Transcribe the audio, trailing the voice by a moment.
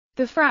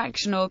The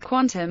fractional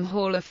quantum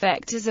Hall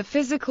effect is a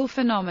physical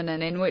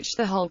phenomenon in which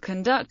the Hall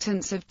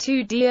conductance of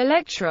 2D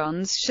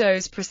electrons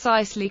shows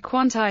precisely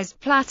quantized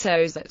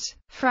plateaus at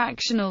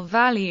fractional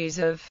values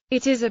of.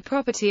 It is a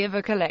property of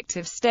a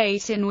collective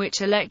state in which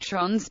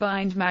electrons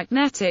bind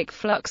magnetic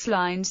flux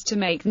lines to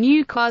make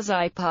new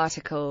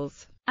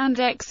quasiparticles, and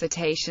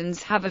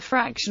excitations have a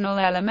fractional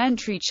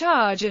elementary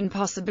charge and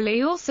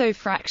possibly also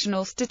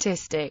fractional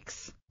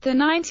statistics. The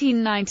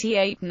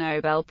 1998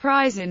 Nobel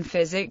Prize in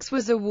Physics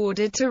was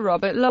awarded to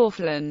Robert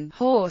Laughlin,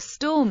 Horst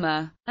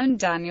Stallmer, and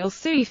Daniel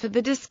Suy for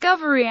the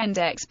discovery and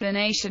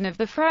explanation of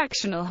the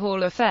fractional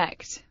Hall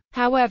effect.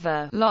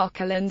 However,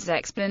 Laughlin's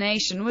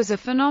explanation was a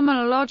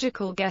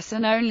phenomenological guess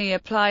and only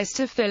applies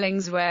to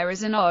fillings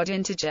whereas an odd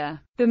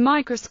integer. The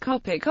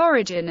microscopic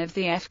origin of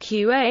the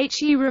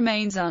FQHE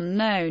remains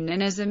unknown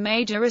and is a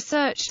major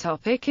research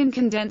topic in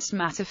condensed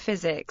matter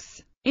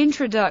physics.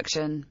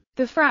 Introduction.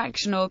 The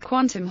fractional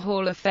quantum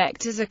Hall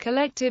effect is a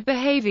collective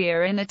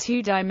behavior in a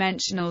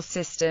two-dimensional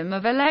system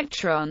of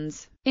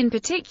electrons, in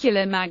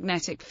particular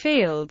magnetic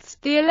fields.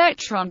 The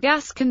electron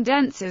gas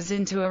condenses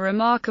into a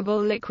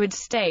remarkable liquid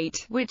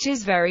state, which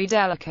is very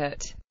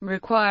delicate,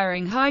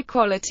 requiring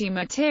high-quality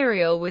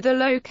material with a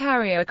low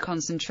carrier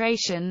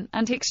concentration,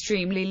 and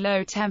extremely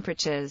low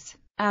temperatures.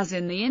 As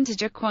in the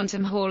integer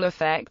quantum Hall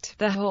effect,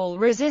 the Hall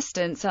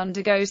resistance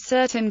undergoes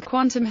certain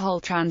quantum Hall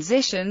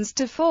transitions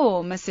to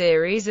form a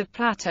series of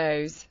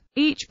plateaus.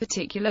 Each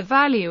particular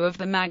value of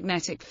the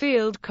magnetic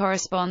field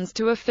corresponds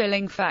to a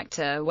filling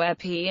factor where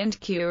p and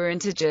q are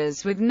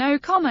integers with no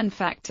common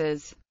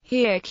factors.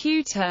 Here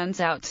q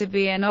turns out to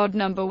be an odd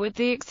number with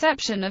the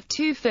exception of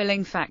two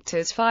filling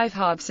factors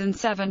 5/2 and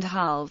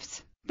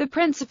 7/2. The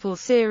principal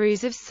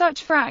series of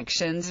such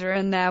fractions are,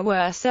 and there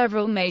were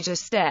several major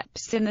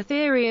steps in the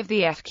theory of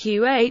the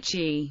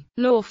FQHE,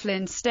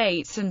 Laughlin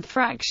states and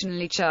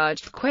fractionally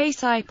charged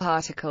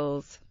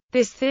quasiparticles.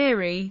 This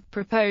theory,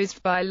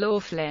 proposed by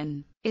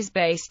Laughlin, is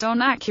based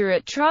on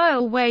accurate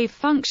trial wave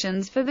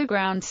functions for the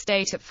ground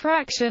state at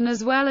fraction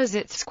as well as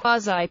its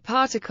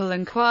quasiparticle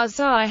and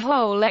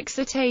quasi-Hall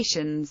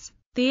excitations.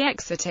 The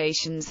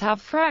excitations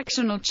have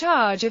fractional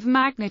charge of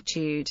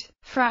magnitude.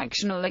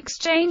 Fractional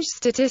exchange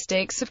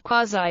statistics of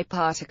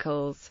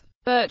quasiparticles.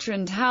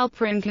 Bertrand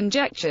Halperin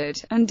conjectured,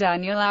 and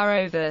Daniel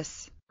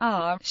Arovas,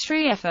 R.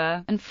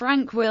 Schrieffer, and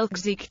Frank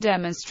Wilczek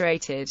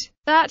demonstrated,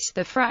 that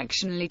the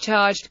fractionally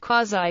charged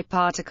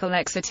quasiparticle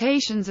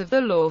excitations of the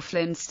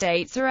Laughlin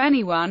states are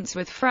any ones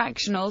with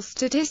fractional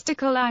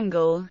statistical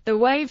angle. The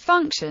wave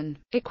function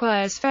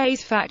requires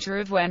phase factor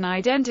of when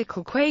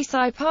identical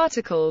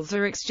quasiparticles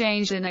are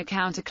exchanged in a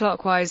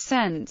counterclockwise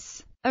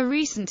sense. A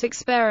recent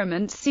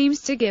experiment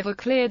seems to give a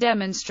clear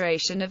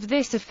demonstration of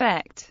this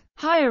effect.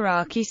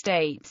 Hierarchy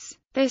states.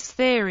 This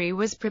theory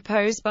was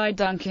proposed by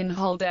Duncan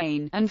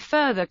Haldane, and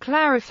further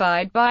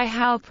clarified by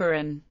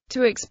Halperin,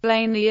 to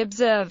explain the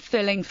observed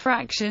filling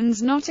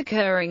fractions not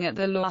occurring at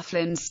the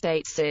Laughlin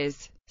states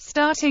is.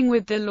 Starting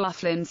with the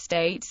Laughlin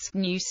states,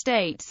 new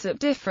states at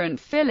different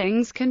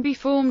fillings can be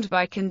formed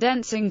by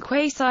condensing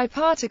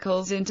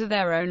quasiparticles into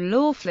their own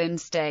Laughlin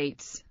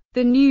states.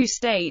 The new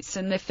states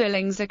and the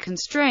fillings are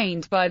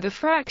constrained by the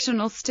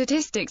fractional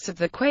statistics of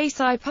the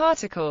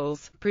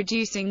quasiparticles,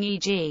 producing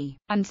e.g.,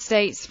 and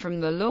states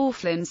from the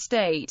Laughlin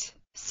state.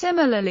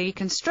 Similarly,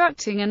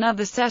 constructing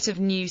another set of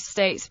new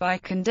states by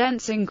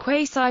condensing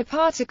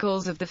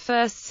quasiparticles of the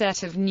first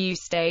set of new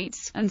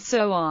states, and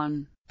so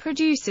on,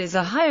 produces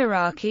a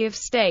hierarchy of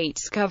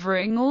states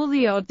covering all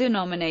the odd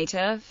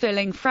denominator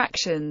filling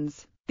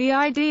fractions. The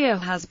idea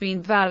has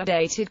been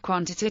validated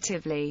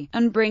quantitatively,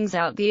 and brings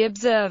out the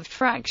observed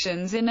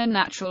fractions in a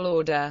natural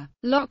order.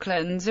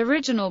 Laughlin's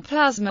original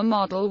plasma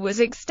model was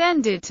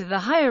extended to the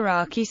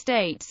hierarchy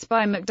states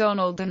by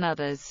MacDonald and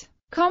others.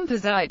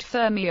 Composite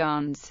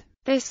fermions.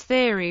 This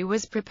theory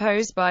was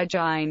proposed by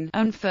Gine,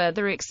 and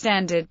further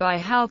extended by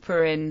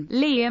Halperin,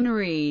 Lee and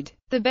Reed.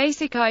 The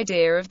basic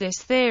idea of this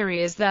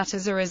theory is that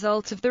as a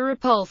result of the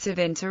repulsive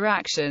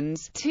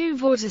interactions, two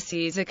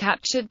vortices are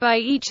captured by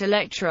each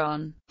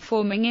electron,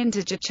 forming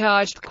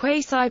integer-charged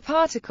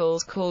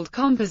quasiparticles called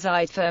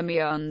composite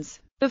fermions.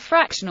 The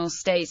fractional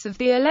states of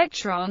the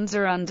electrons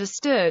are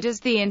understood as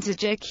the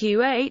integer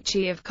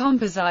QHE of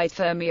composite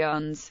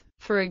fermions.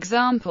 For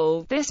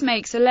example, this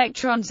makes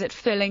electrons at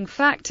filling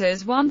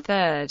factors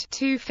 1/3,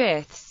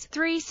 2/5,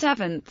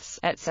 3/7,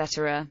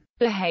 etc.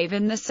 behave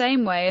in the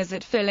same way as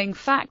at filling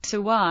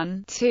factor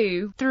 1,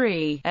 2,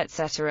 3,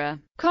 etc.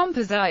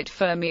 Composite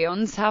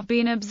fermions have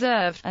been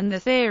observed, and the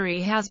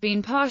theory has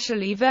been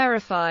partially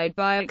verified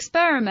by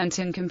experiment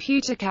and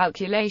computer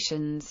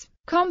calculations.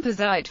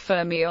 Composite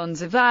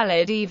fermions are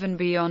valid even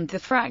beyond the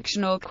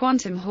fractional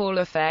quantum Hall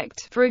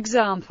effect. For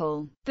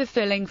example, the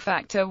filling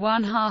factor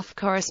 1/2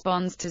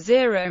 corresponds to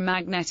zero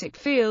magnetic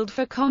field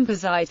for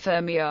composite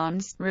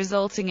fermions,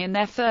 resulting in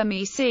their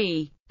Fermi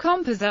C.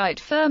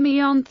 Composite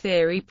fermion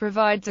theory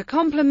provides a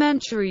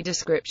complementary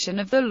description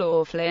of the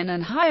Laughlin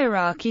and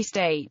hierarchy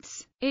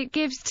states. It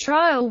gives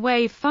trial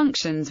wave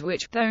functions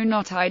which, though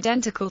not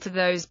identical to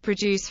those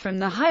produced from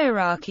the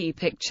hierarchy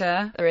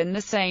picture, are in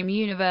the same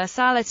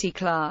universality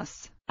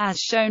class As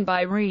shown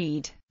by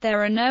Reid,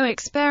 there are no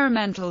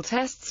experimental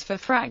tests for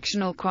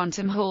fractional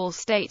quantum Hall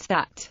states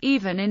that,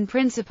 even in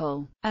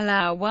principle,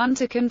 allow one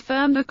to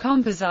confirm the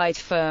composite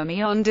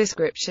fermion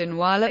description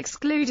while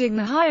excluding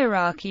the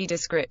hierarchy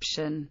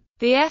description.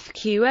 The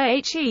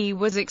FQHE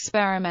was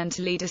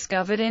experimentally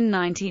discovered in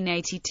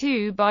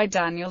 1982 by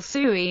Daniel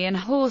Suey and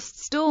Horst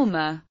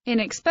Stallmer,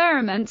 in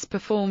experiments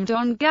performed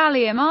on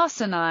gallium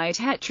arsenide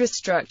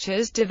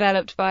heterostructures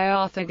developed by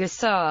Arthur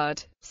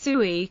Gassard.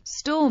 Suey,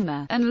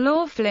 Stallmer, and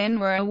Laughlin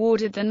were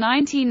awarded the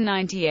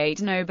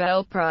 1998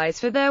 Nobel Prize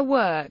for their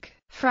work.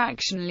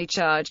 Fractionally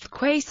charged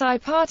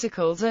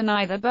quasiparticles are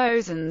neither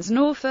bosons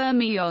nor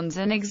fermions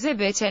and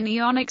exhibit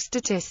any ionic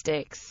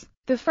statistics.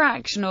 The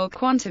fractional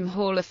quantum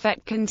Hall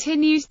effect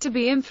continues to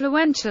be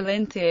influential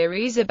in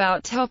theories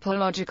about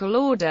topological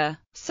order.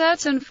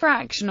 Certain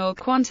fractional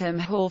quantum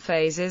Hall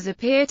phases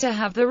appear to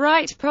have the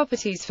right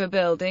properties for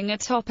building a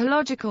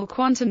topological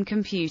quantum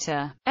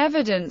computer.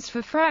 Evidence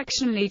for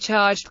fractionally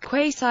charged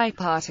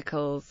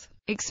quasiparticles.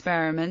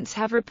 Experiments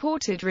have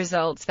reported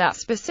results that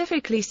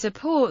specifically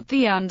support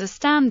the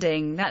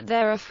understanding that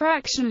there are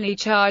fractionally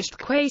charged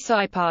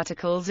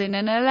quasiparticles in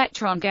an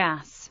electron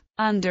gas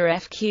under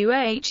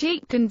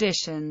FQHE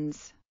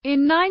conditions.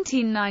 In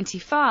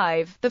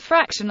 1995, the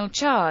fractional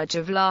charge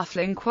of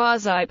Laughlin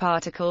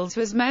quasiparticles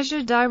was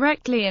measured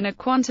directly in a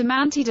quantum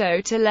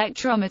antidote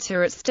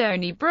electrometer at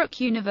Stony Brook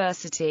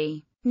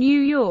University,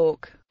 New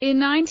York. In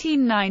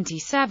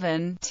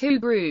 1997, two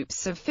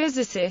groups of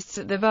physicists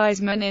at the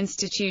Weizmann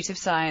Institute of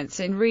Science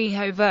in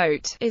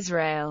Rehovot,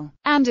 Israel,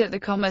 and at the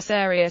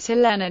Commissariat à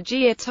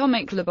l'Énergie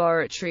Atomic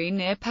Laboratory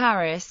near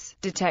Paris,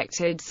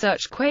 detected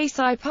such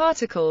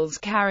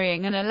quasiparticles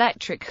carrying an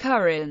electric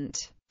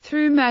current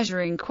through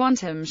measuring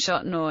quantum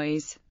shot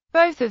noise.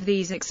 Both of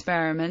these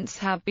experiments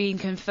have been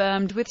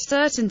confirmed with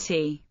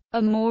certainty.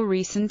 A more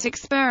recent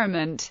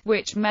experiment,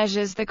 which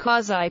measures the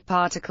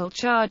quasiparticle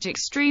charge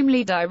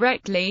extremely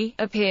directly,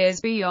 appears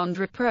beyond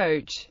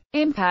reproach.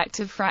 Impact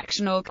of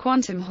fractional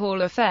quantum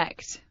Hall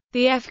effect.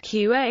 The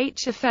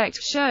FQH effect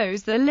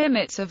shows the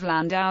limits of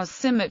Landau's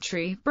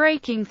symmetry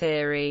breaking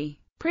theory.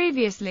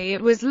 Previously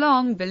it was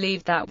long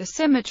believed that the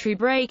symmetry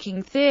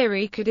breaking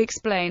theory could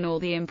explain all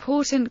the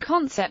important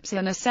concepts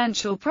and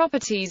essential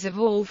properties of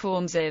all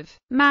forms of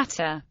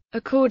matter.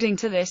 According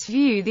to this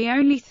view, the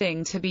only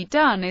thing to be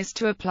done is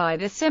to apply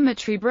the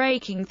symmetry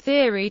breaking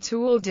theory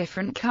to all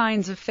different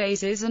kinds of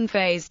phases and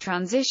phase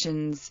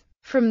transitions.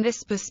 From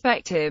this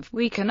perspective,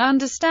 we can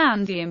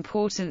understand the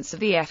importance of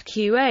the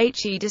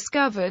FQHE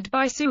discovered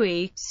by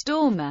Suey,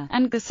 Stallmer,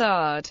 and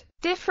Gassard.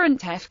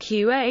 Different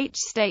FQH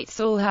states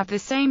all have the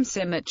same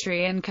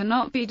symmetry and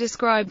cannot be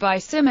described by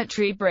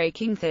symmetry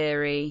breaking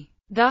theory.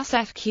 Thus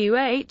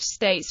FQH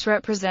states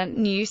represent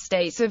new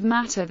states of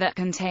matter that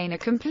contain a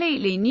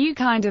completely new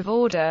kind of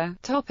order,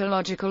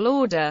 topological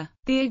order.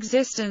 The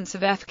existence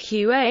of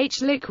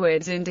FQH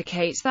liquids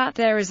indicates that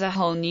there is a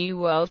whole new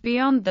world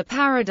beyond the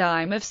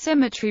paradigm of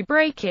symmetry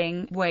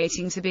breaking,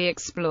 waiting to be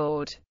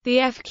explored. The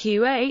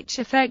FQH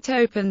effect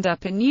opened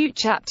up a new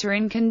chapter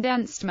in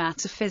condensed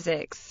matter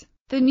physics.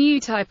 The new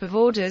type of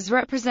orders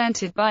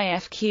represented by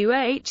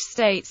FQH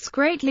states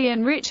greatly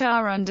enrich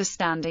our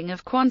understanding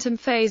of quantum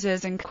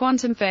phases and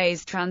quantum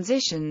phase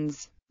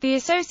transitions. The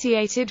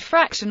associated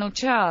fractional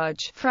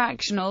charge,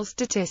 fractional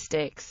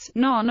statistics,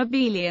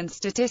 non-abelian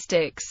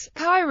statistics,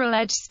 chiral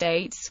edge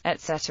states,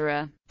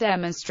 etc.,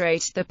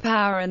 demonstrate the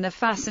power and the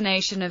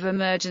fascination of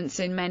emergence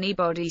in many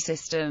body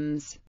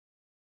systems.